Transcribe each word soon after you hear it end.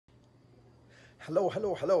Hello,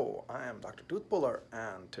 hello, hello. I am Dr. Tooth Puller,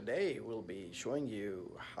 and today we'll be showing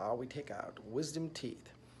you how we take out wisdom teeth.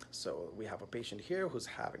 So we have a patient here who's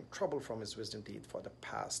having trouble from his wisdom teeth for the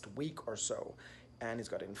past week or so, and he's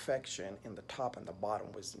got infection in the top and the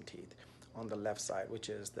bottom wisdom teeth on the left side, which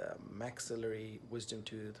is the maxillary wisdom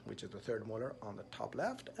tooth, which is the third molar on the top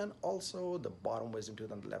left, and also the bottom wisdom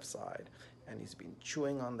tooth on the left side. And he's been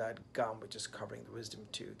chewing on that gum, which is covering the wisdom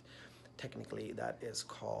tooth. Technically, that is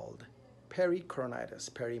called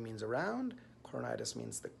pericoronitis. Peri means around, coronitis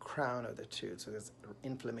means the crown of the tooth. So there's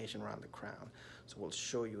inflammation around the crown. So we'll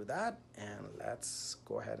show you that, and let's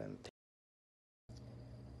go ahead and take.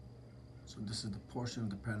 So this is the portion of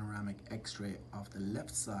the panoramic x-ray of the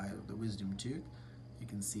left side of the wisdom tooth. You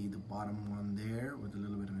can see the bottom one there with a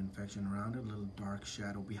little bit of infection around it, a little dark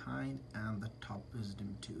shadow behind, and the top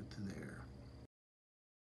wisdom tooth there.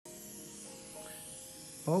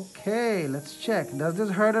 Okay, let's check. Does this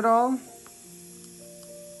hurt at all?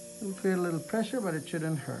 You'll feel a little pressure, but it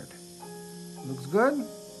shouldn't hurt. Looks good?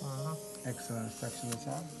 Excellent. Section this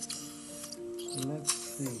out. Let's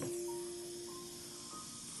see.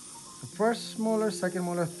 The first molar, second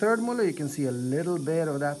molar, third molar, you can see a little bit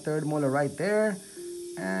of that third molar right there.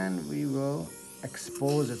 And we will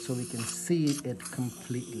expose it so we can see it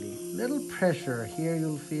completely. Little pressure here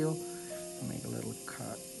you'll feel. Make a little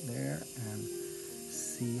cut there and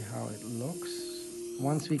see how it looks.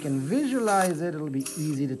 Once we can visualize it, it'll be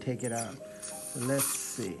easy to take it out. So let's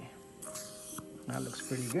see. That looks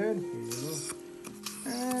pretty good. Here you go.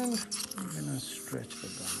 And I'm gonna stretch the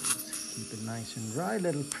gums. Keep it nice and dry.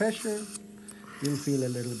 Little pressure. You'll feel a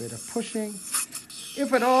little bit of pushing.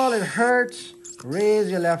 If at all it hurts, raise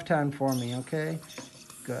your left hand for me, okay?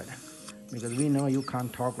 Good. Because we know you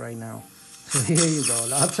can't talk right now. So here you go.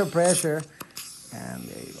 Lots of pressure. And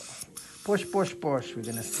there you go. Push, push, push. We're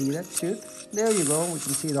gonna see that tooth. There you go. We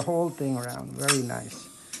can see the whole thing around. Very nice.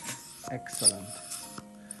 Excellent.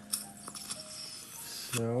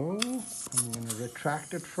 So I'm gonna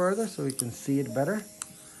retract it further so we can see it better.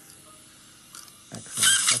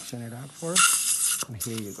 Excellent. Section it out for us. And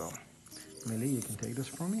here you go. Millie, you can take this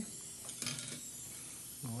for me.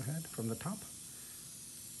 Go ahead from the top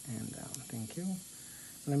and down. Thank you.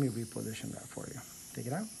 Let me reposition that for you. Take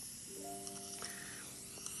it out.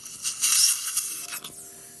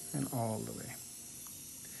 And all the way.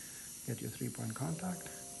 Get your 3-point contact.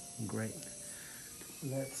 Great.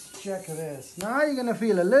 Let's check this. Now you're gonna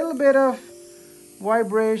feel a little bit of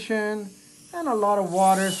vibration and a lot of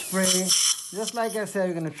water spray. Just like I said,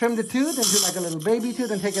 you're gonna trim the tooth into like a little baby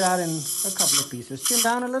tooth and take it out in a couple of pieces. Chin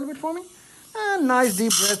down a little bit for me. And nice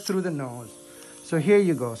deep breath through the nose. So here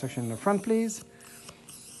you go. Section in the front, please.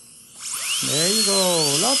 There you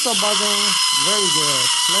go. Lots of buzzing. Very good.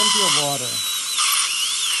 Plenty of water.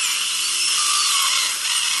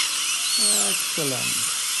 Excellent.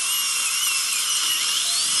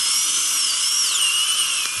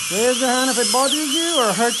 Raise your hand if it bothers you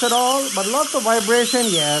or hurts at all, but lots of vibration,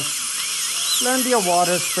 yes. Plenty of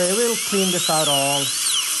water spray. We'll clean this out all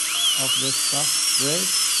of this stuff. Great.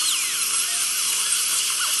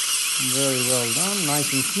 Very well done.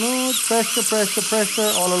 Nice and smooth. Pressure, pressure,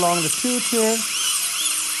 pressure all along the tooth here.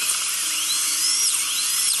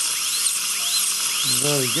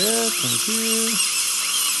 Very good. Thank you.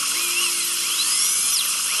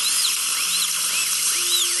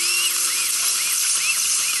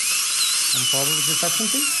 Come forward with your section,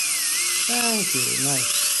 please. Thank you.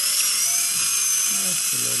 Nice.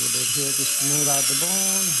 Just a little bit here to smooth out the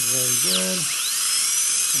bone. Very good.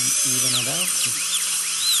 And even it out.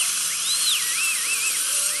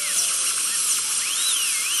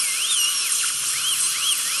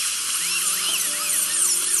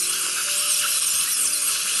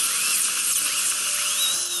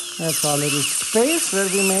 That's our little space where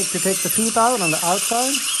we make to take the tooth out on the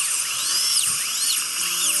outside.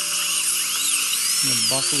 The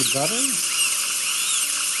buccal gutter,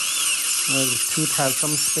 where the tooth has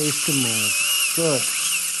some space to move. Good.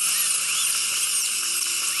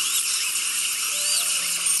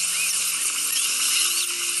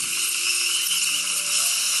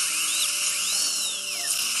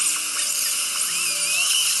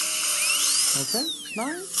 Okay, it's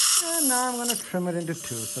nice. And now I'm going to trim it into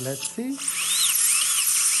two. So let's see.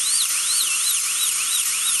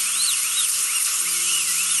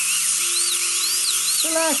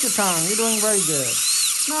 Relax your tongue. You're doing very good.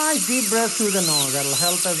 Nice deep breath through the nose. That'll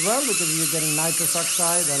help as well because you're getting nitrous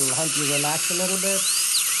oxide. That'll help you relax a little bit.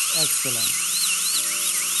 Excellent.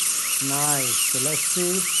 Nice. So let's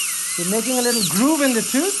see. We're making a little groove in the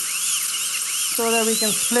tooth so that we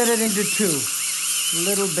can split it into two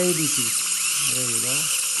little baby teeth. There you go.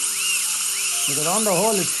 Because on the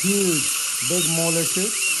whole, it's huge. big molar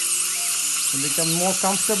tooth. It becomes more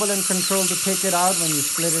comfortable and controlled to take it out when you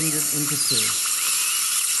split it into two.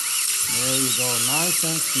 There you go, nice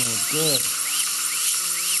and smooth, good.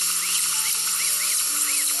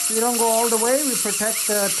 We don't go all the way, we protect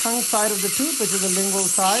the tongue side of the tooth, which is the lingual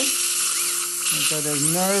side. Because there's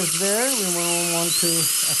nerves there, we won't want to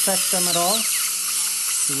affect them at all.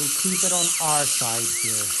 So we'll keep it on our side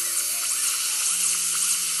here.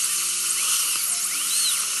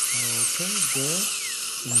 Okay, good.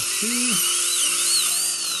 Let's see.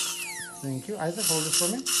 Thank you. Isaac, hold this for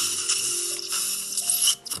me.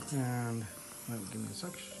 And give me a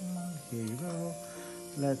suction. Here you go.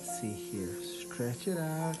 Let's see here. Stretch it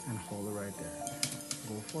out and hold it right there.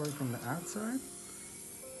 Go for it from the outside.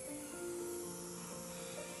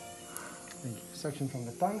 Thank you. Suction from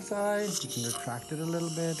the tongue side. You can retract it a little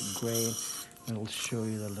bit. Great. And we'll show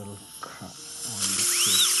you the little cut on the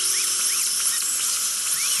tooth.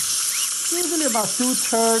 Usually about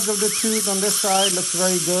 2/3 of the tooth on this side looks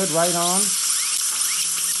very good, right on.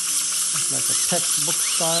 It's like a textbook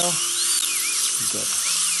style. Good.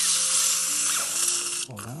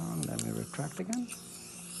 Hold on, let me retract again.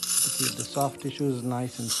 To keep the soft tissues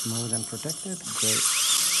nice and smooth and protected. Great.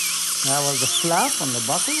 That was the flap on the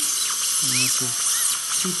buckle. You need to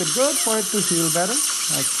keep it good for it to heal better.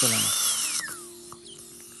 Excellent.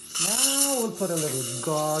 Now we'll put a little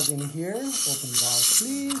gauze in here. Open gauze,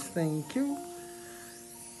 please. Thank you.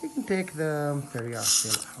 You can take the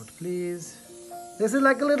periosteal out, please. This is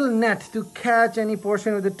like a little net to catch any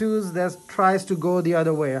portion of the tooth that tries to go the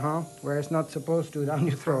other way, where it's not supposed to, down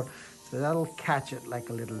your throat. So that'll catch it like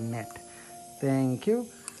a little net. Thank you.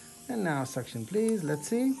 And now suction, please. Let's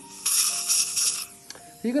see.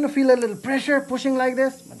 You're going to feel a little pressure pushing like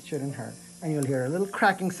this, but it shouldn't hurt. And you'll hear a little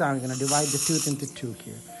cracking sound. You're going to divide the tooth into two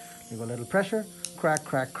here. You go a little pressure, crack,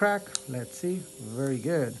 crack, crack. Let's see. Very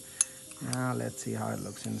good. Now let's see how it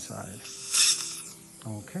looks inside.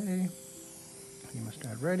 Okay. You must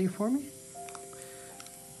have ready for me.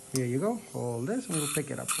 Here you go. Hold this and we'll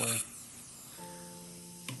pick it up for you.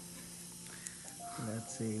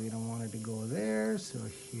 Let's see. We don't want it to go there, so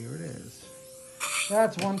here it is.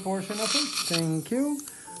 That's one portion of it. Thank you.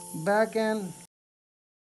 Back end.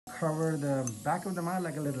 Cover the back of the mouth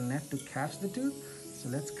like a little net to catch the tooth. So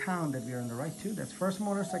let's count that we are on the right tooth. That's first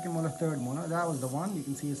molar, second molar, third molar. That was the one. You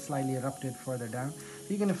can see it's slightly erupted further down.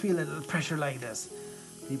 You're going to feel a little pressure like this.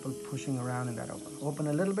 People pushing around in that open. Open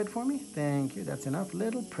a little bit for me. Thank you. That's enough.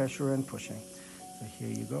 Little pressure and pushing. So here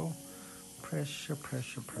you go. Pressure,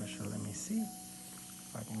 pressure, pressure. Let me see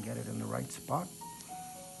if I can get it in the right spot.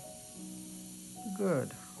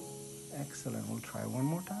 Good. Excellent. We'll try one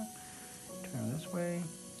more time. Turn this way.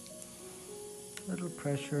 Little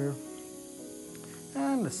pressure.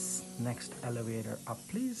 And this next elevator up,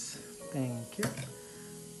 please. Thank you.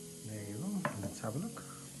 There you go. Let's have a look.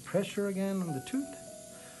 Pressure again on the tooth.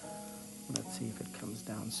 Let's see if it comes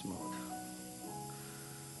down smooth.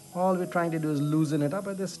 All we're trying to do is loosen it up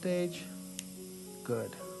at this stage.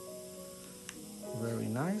 Good. Very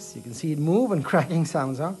nice. You can see it move and cracking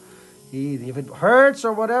sounds, Easy. If it hurts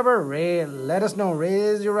or whatever, let us know.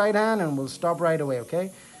 Raise your right hand and we'll stop right away,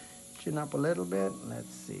 okay? Chin up a little bit.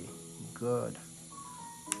 Let's see. Good.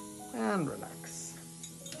 And relax.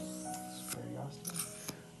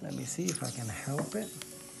 Let me see if I can help it.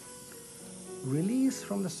 Release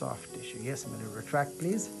from the soft tissue. Yes, I'm going to retract,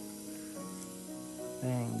 please.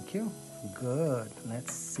 Thank you. Good.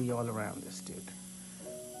 Let's see all around this tooth.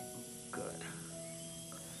 Good.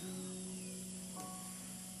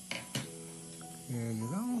 Here you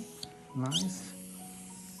go. Nice.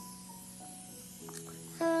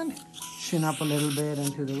 And chin up a little bit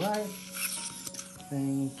and to the right.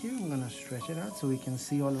 Thank you. I'm going to stretch it out so we can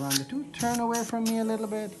see all around the tooth. Turn away from me a little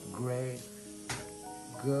bit. Great.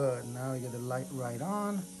 Good. Now you get the light right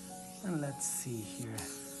on. And let's see here.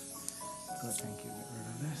 Good. Thank you. Get rid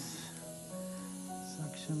of this.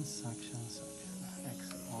 Suction, suction, suction.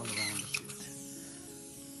 Excellent. All around the tooth.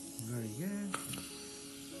 Very good.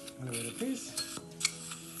 Another piece.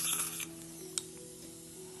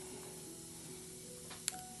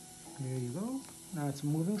 There you go. Now it's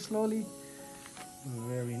moving slowly.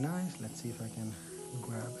 Very nice. Let's see if I can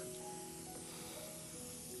grab it.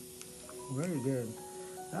 Very good.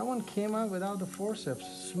 That one came out without the forceps.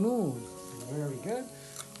 Smooth. Very good.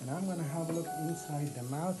 And I'm going to have a look inside the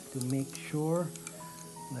mouth to make sure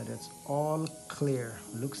that it's all clear.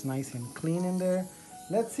 Looks nice and clean in there.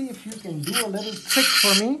 Let's see if you can do a little trick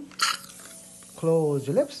for me. Close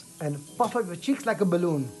your lips and puff up your cheeks like a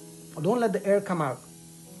balloon. Don't let the air come out.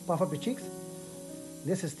 Puff up your cheeks.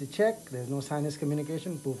 This is to check. There's no sinus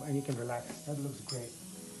communication. Poof, and you can relax. That looks great.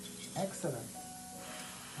 Excellent.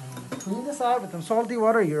 Clean this out with some salty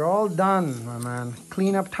water. You're all done, my man.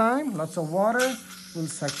 Clean up time. Lots of water. We'll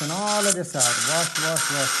section all of this out. Wash,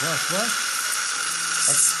 wash, wash, wash, wash.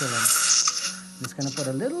 Excellent. I'm just gonna put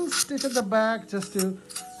a little stitch at the back just to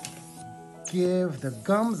give the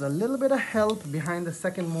gums a little bit of help behind the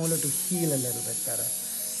second molar to heal a little bit better.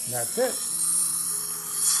 That's it.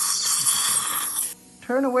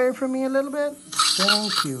 Turn away from me a little bit.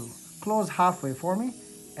 Thank you. Close halfway for me.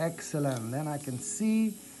 Excellent. Then I can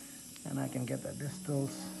see and I can get that distal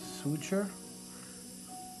suture.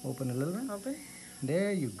 Open a little bit. Open.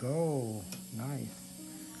 There you go.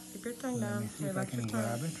 Nice. Keep your tongue Let down. me see if I can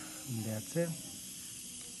grab it. That's it.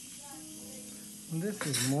 And this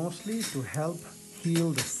is mostly to help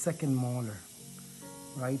heal the second molar.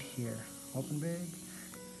 Right here. Open big.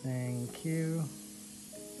 Thank you.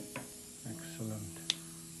 Excellent.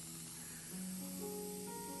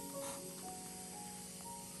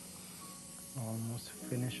 Almost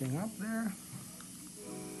finishing up there.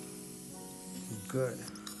 Good.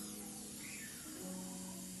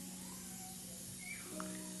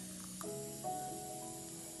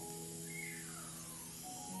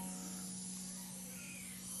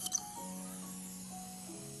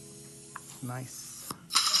 Nice.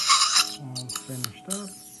 All finished up.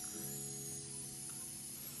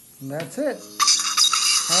 And that's it.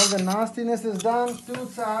 All the nastiness is done.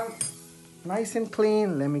 Tooth's out. Nice and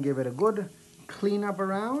clean. Let me give it a good clean up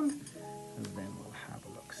around. And then we'll have a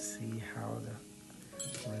look. See how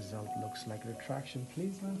the result looks like. Retraction,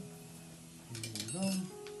 please, man. Here we go.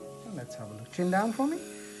 And let's have a look. Chin down for me.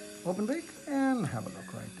 Open big. And have a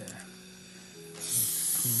look right there.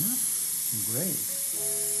 Let's clean up. Great.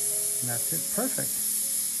 That's it, perfect.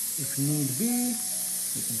 If need be,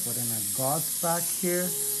 you can put in a gauze pack here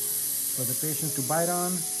for the patient to bite on,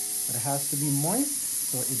 but it has to be moist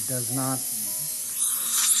so it does not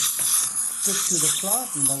stick to the cloth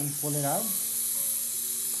and doesn't pull it out.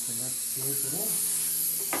 So let's place it in.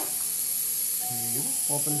 Here you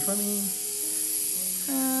go. Open for me.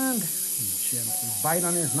 And gently bite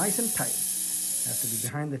on it nice and tight. Has to be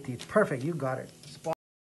behind the teeth. Perfect, you got it.